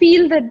they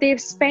feel that they've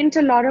spent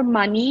a lot of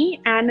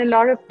money and a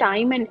lot of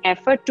time and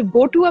effort to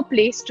go to a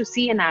place to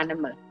see an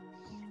animal,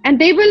 and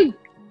they will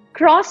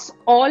cross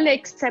all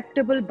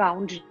acceptable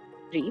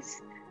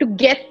boundaries to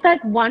get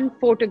that one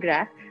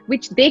photograph,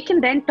 which they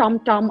can then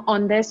tom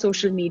on their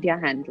social media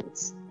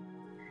handles.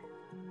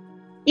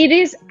 It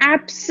is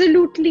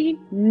absolutely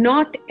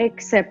not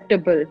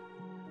acceptable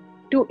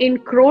to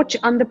encroach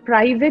on the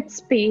private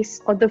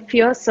space or the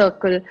fear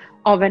circle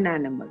of an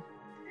animal.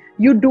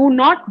 You do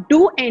not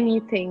do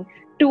anything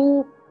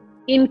to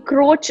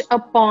encroach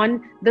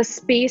upon the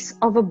space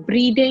of a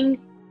breeding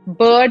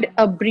bird,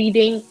 a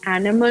breeding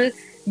animal.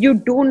 You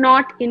do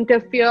not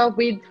interfere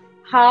with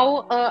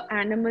how an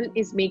animal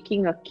is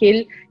making a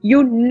kill.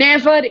 You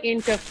never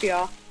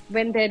interfere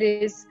when there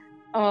is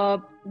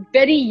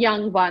very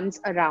young ones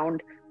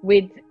around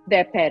with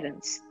their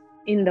parents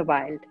in the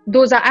wild.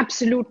 Those are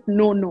absolute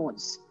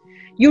no-nos.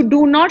 You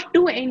do not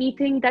do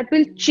anything that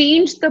will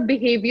change the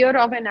behavior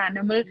of an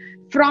animal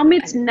from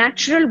its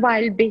natural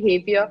wild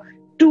behavior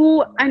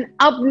to an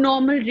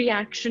abnormal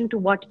reaction to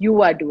what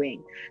you are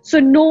doing. So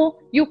no,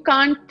 you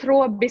can't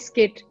throw a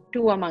biscuit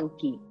to a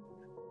monkey.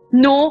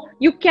 No,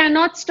 you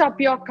cannot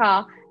stop your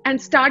car and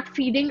start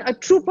feeding a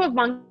troop of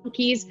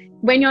monkeys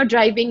when you're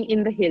driving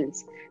in the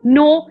hills.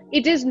 No,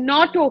 it is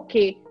not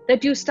okay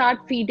that you start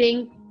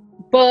feeding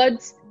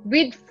birds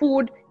with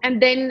food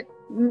and then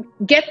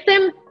get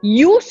them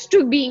used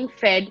to being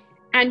fed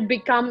and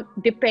become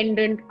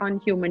dependent on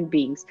human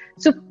beings.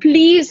 So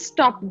please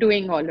stop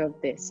doing all of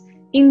this.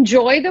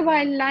 Enjoy the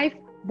wildlife,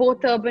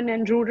 both urban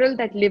and rural,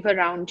 that live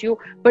around you,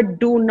 but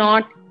do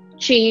not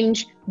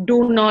change,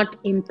 do not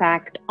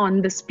impact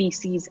on the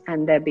species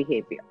and their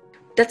behavior.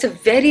 That's a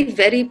very,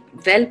 very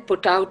well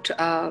put out,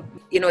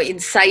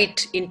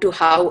 insight into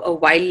how a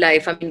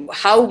wildlife,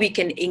 how we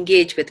can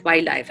engage with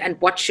wildlife and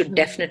what should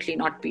definitely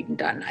not be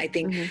done. I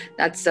think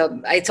that's,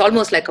 it's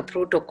almost like a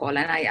protocol.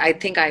 And I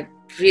think I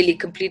really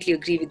completely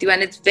agree with you.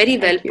 And it's very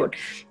well put.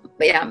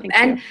 Yeah.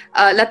 And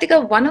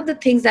Latika, one of the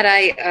things that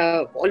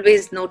I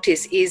always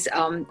notice is,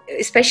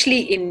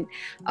 especially in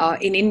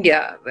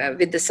India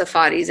with the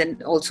safaris,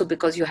 and also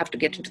because you have to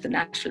get into the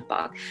national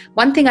park,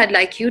 one thing I'd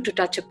like you to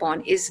touch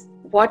upon is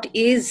what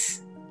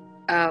is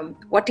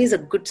a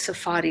good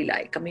safari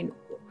like? I mean,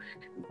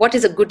 what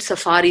is a good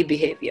safari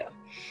behavior?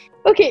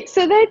 Okay,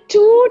 so there are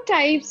two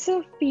types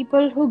of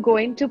people who go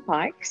into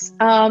parks.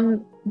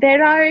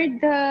 There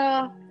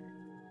are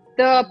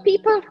the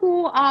people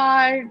who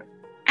are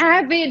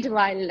avid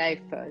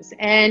wildlifers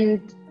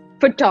and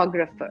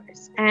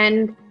photographers,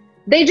 and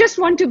they just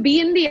want to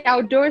be in the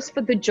outdoors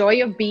for the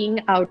joy of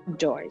being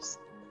outdoors.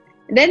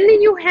 Then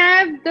you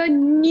have the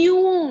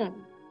new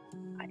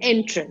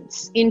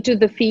entrants into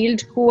the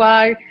field who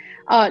are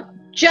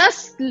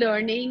just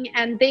learning,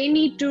 and they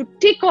need to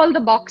tick all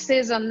the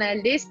boxes on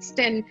their list,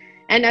 and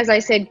as I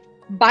said,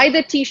 buy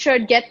the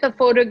t-shirt, get the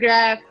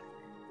photograph,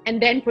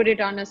 and then put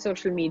it on a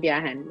social media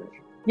handle.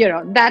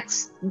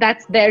 That's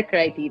their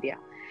criteria.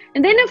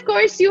 And then of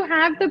course you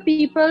have the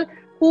people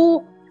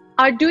who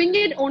are doing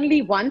it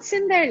only once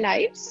in their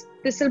lives.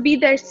 This will be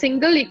their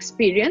single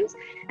experience,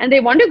 and they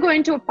want to go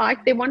into a park,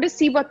 they want to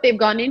see what they've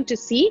gone in to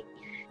see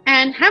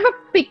and have a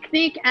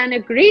picnic and a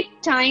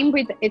great time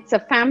with, it's a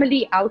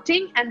family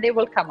outing, and they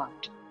will come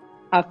out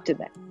after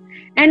that.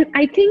 And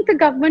I think the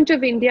government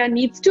of India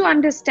needs to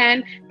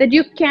understand that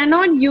you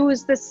cannot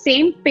use the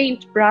same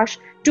paintbrush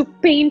to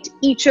paint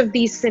each of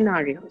these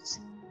scenarios.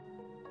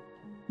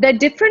 There are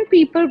different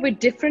people with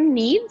different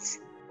needs,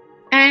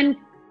 and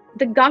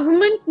the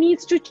government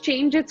needs to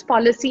change its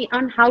policy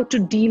on how to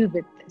deal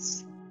with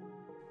this.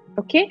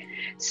 Okay,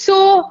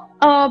 so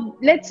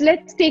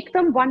let's take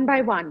them one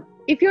by one.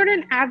 If you're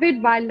an avid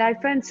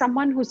wildlifer and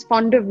someone who's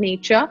fond of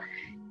nature,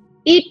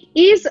 it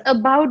is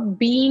about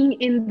being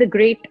in the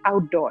great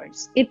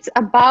outdoors. It's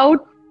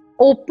about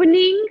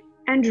opening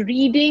and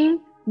reading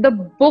the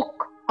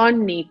book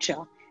on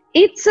nature.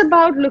 It's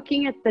about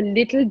looking at the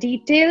little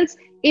details.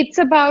 It's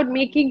about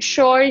making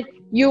sure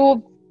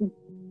you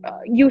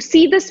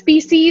see the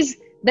species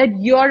that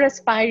you're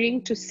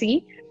aspiring to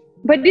see.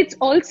 But it's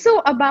also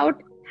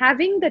about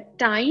having the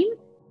time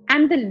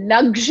and the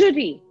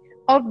luxury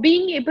of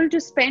being able to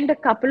spend a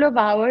couple of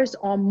hours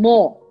or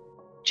more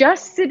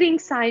just sitting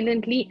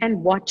silently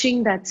and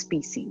watching that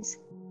species.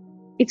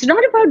 It's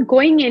not about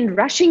going in,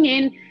 rushing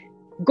in,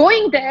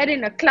 going there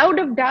in a cloud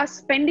of dust,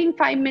 spending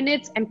 5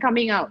 minutes and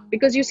coming out,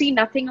 because you see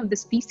nothing of the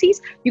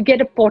species, you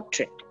get a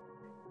portrait.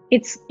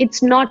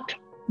 It's not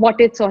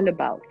what it's all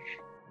about.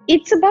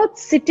 It's about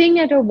sitting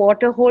at a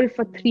water hole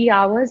for 3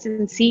 hours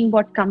and seeing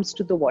what comes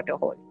to the water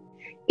hole.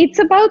 It's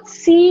about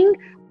seeing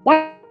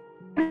what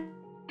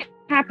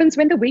happens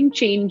when the wind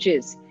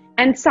changes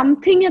and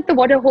something at the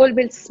water hole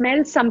will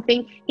smell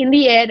something in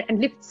the air and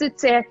lifts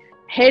its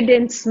head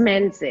and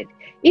smells it.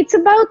 It's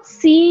about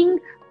seeing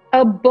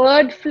a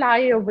bird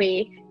fly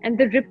away and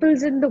the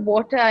ripples in the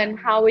water and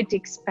how it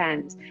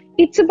expands.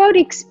 It's about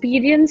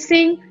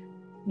experiencing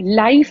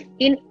life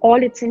in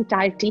all its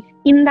entirety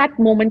in that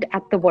moment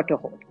at the water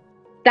hole.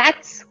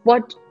 That's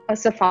what a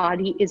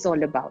safari is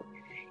all about.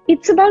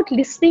 It's about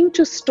listening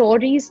to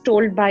stories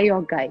told by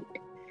your guide.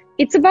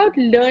 It's about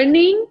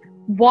learning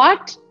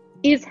what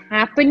is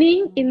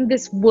happening in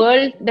this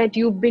world that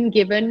you've been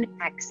given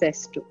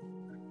access to.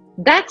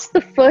 That's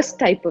the first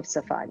type of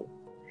safari.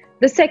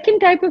 The second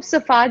type of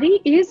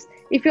safari is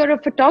if you're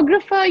a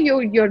photographer,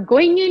 you're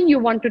going in, you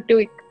want to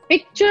take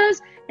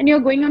pictures, and you're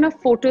going on a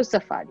photo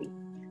safari.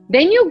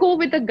 Then you go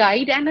with a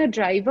guide and a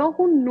driver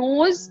who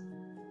knows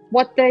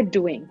what they're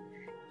doing.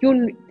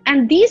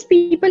 And these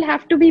people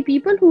have to be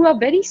people who are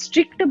very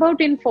strict about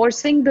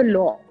enforcing the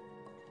law.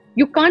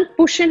 You can't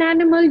push an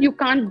animal, you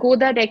can't go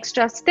that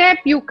extra step,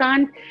 you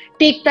can't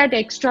take that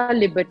extra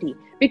liberty,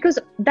 because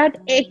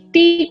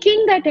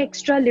taking that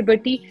extra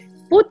liberty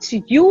puts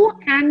you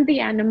and the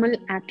animal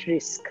at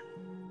risk.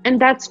 And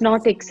that's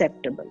not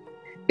acceptable.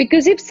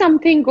 Because if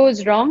something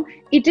goes wrong,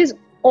 it is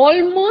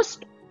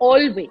almost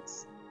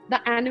always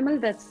the animal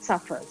that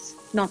suffers,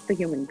 not the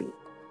human being.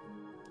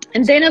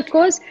 And then, of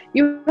course,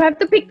 you have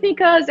the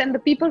picnickers and the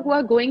people who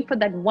are going for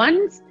that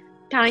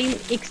one-time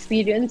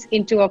experience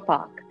into a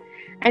park.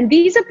 And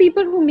these are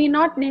people who may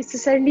not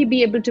necessarily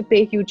be able to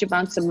pay huge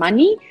amounts of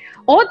money,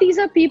 or these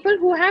are people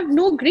who have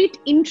no great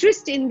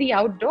interest in the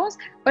outdoors,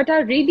 but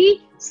are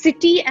really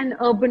city and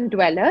urban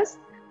dwellers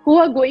who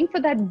are going for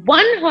that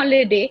one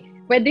holiday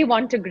where they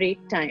want a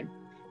great time.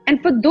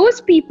 And for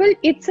those people,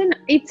 it's an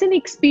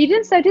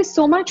experience that is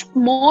so much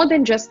more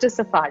than just a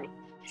safari.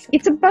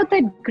 It's about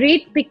that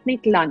great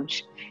picnic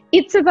lunch.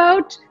 It's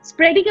about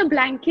spreading a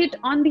blanket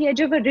on the edge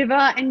of a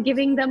river and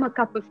giving them a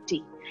cup of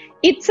tea.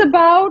 It's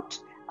about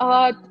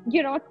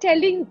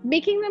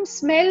making them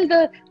smell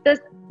the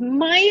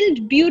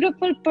mild,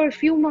 beautiful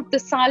perfume of the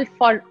sal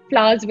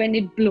flowers when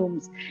it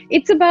blooms.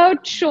 It's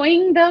about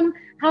showing them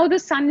how the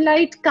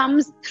sunlight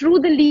comes through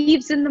the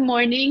leaves in the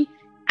morning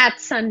at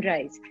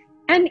sunrise.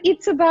 And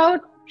it's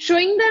about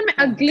showing them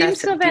a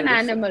glimpse of an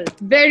animal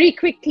very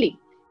quickly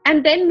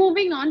and then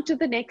moving on to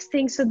the next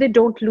thing so they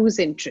don't lose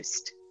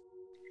interest.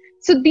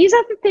 So these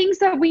are the things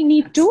that we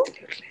need to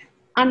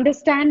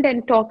understand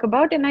and talk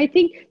about, and I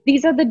think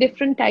these are the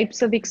different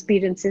types of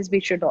experiences we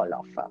should all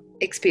offer.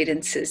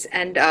 Experiences,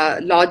 and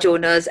lodge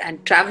owners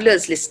and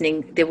travelers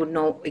listening, they would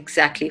know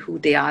exactly who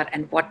they are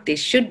and what they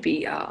should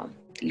be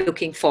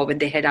looking for when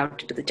they head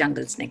out into the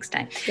jungles next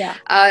time. Yeah.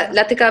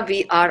 Latika,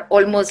 we are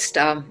almost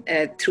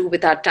through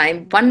with our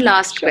time. One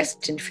last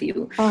question for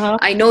you.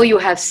 I know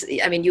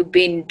you've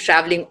been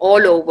traveling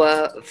all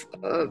over,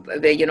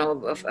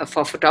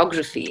 for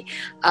photography.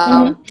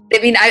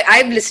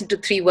 I've listened to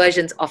 3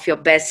 versions of your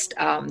best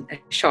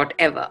shot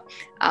ever.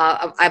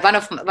 One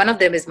of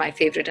them is my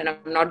favorite, and I'm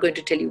not going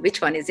to tell you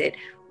which one is it.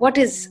 What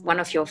is one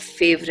of your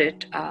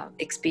favorite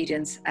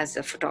experience as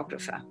a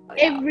photographer?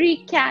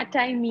 Every cat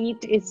I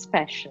meet is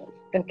special.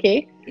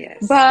 Okay.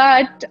 Yes.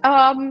 But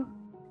I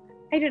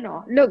don't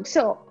know. Look,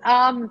 so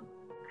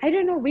I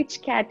don't know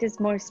which cat is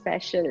more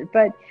special,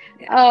 but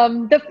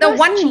one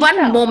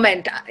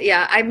moment.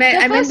 Yeah, I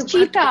meant the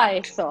cheetah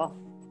I saw.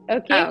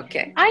 Okay.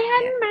 Okay. I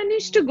hadn't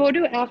managed to go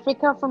to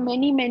Africa for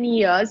many, many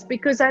years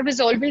because I was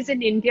always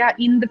in India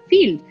in the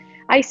field.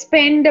 I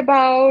spend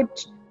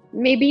about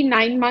maybe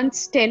 9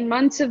 months, 10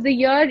 months of the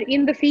year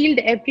in the field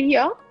every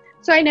year.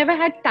 So I never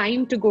had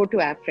time to go to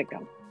Africa.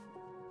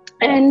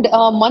 And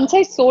once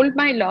I sold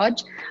my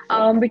lodge,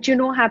 which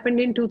happened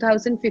in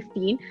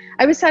 2015,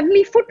 I was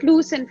suddenly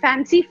footloose and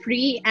fancy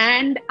free,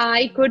 and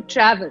I could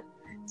travel.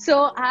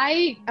 So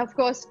I, of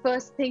course,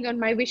 first thing on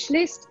my wish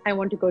list, I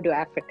want to go to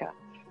Africa.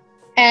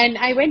 And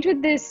I went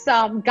with this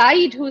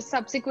guide who's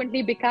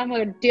subsequently become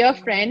a dear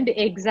friend,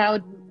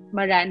 Exaud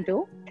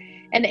Marando.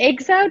 And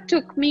Exaud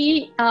took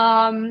me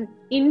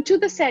into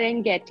the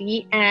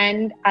Serengeti,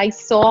 and I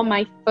saw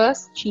my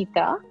first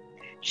cheetah.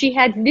 She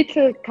had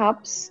little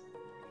cubs,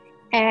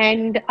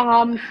 and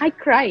I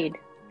cried.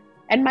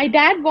 And my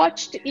dad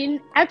watched in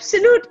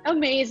absolute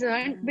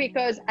amazement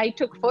because I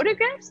took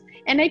photographs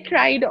and I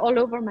cried all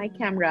over my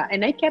camera,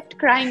 and I kept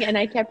crying and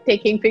I kept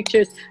taking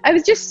pictures. I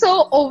was just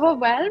so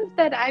overwhelmed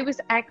that I was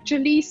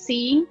actually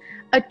seeing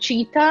a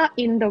cheetah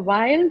in the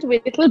wild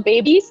with little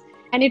babies,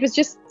 and it was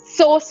just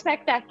so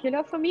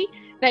spectacular for me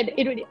that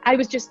I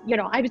was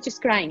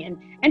just crying,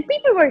 and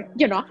people were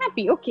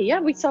happy. Okay, yeah,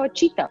 we saw a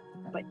cheetah.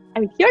 But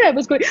here I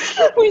was going,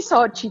 we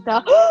saw a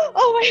cheetah.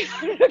 Oh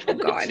my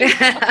God.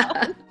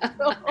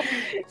 So,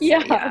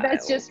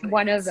 that's just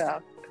one of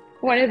the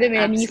many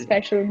Absolutely.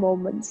 Special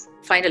moments.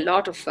 Find a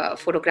lot of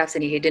photographs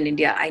in hidden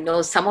India. I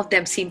know some of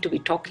them seem to be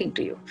talking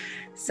to you.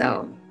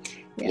 So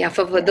Yeah,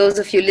 for those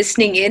of you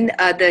listening in,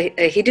 the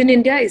Hidden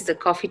India is the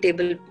coffee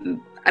table.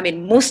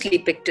 Mostly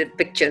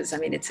pictures.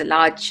 It's a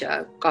large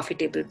coffee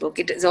table book.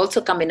 It has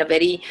also come in a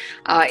very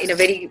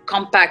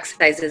compact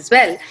size as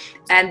well.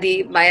 And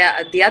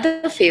the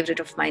other favorite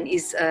of mine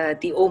is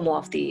the Omo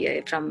of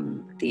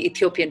from the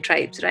Ethiopian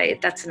tribes. Right,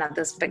 that's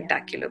another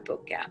spectacular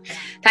book. Yeah,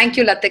 thank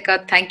you,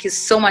 Latika. Thank you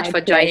so much for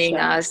joining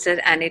us,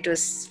 and it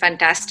was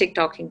fantastic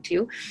talking to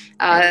you.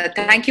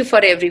 Thank you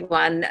for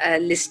everyone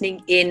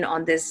listening in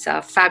on this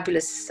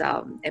fabulous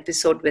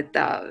episode with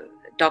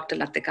Dr.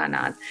 Latika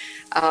Nath.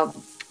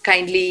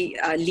 Kindly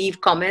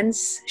leave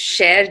comments,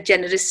 share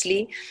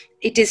generously.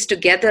 It is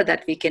together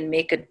that we can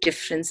make a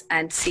difference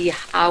and see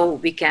how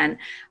we can,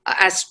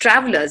 as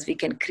travelers, we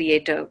can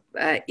create a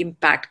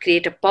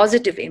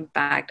positive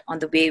impact on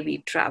the way we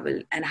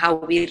travel and how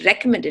we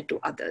recommend it to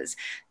others.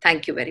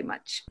 Thank you very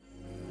much.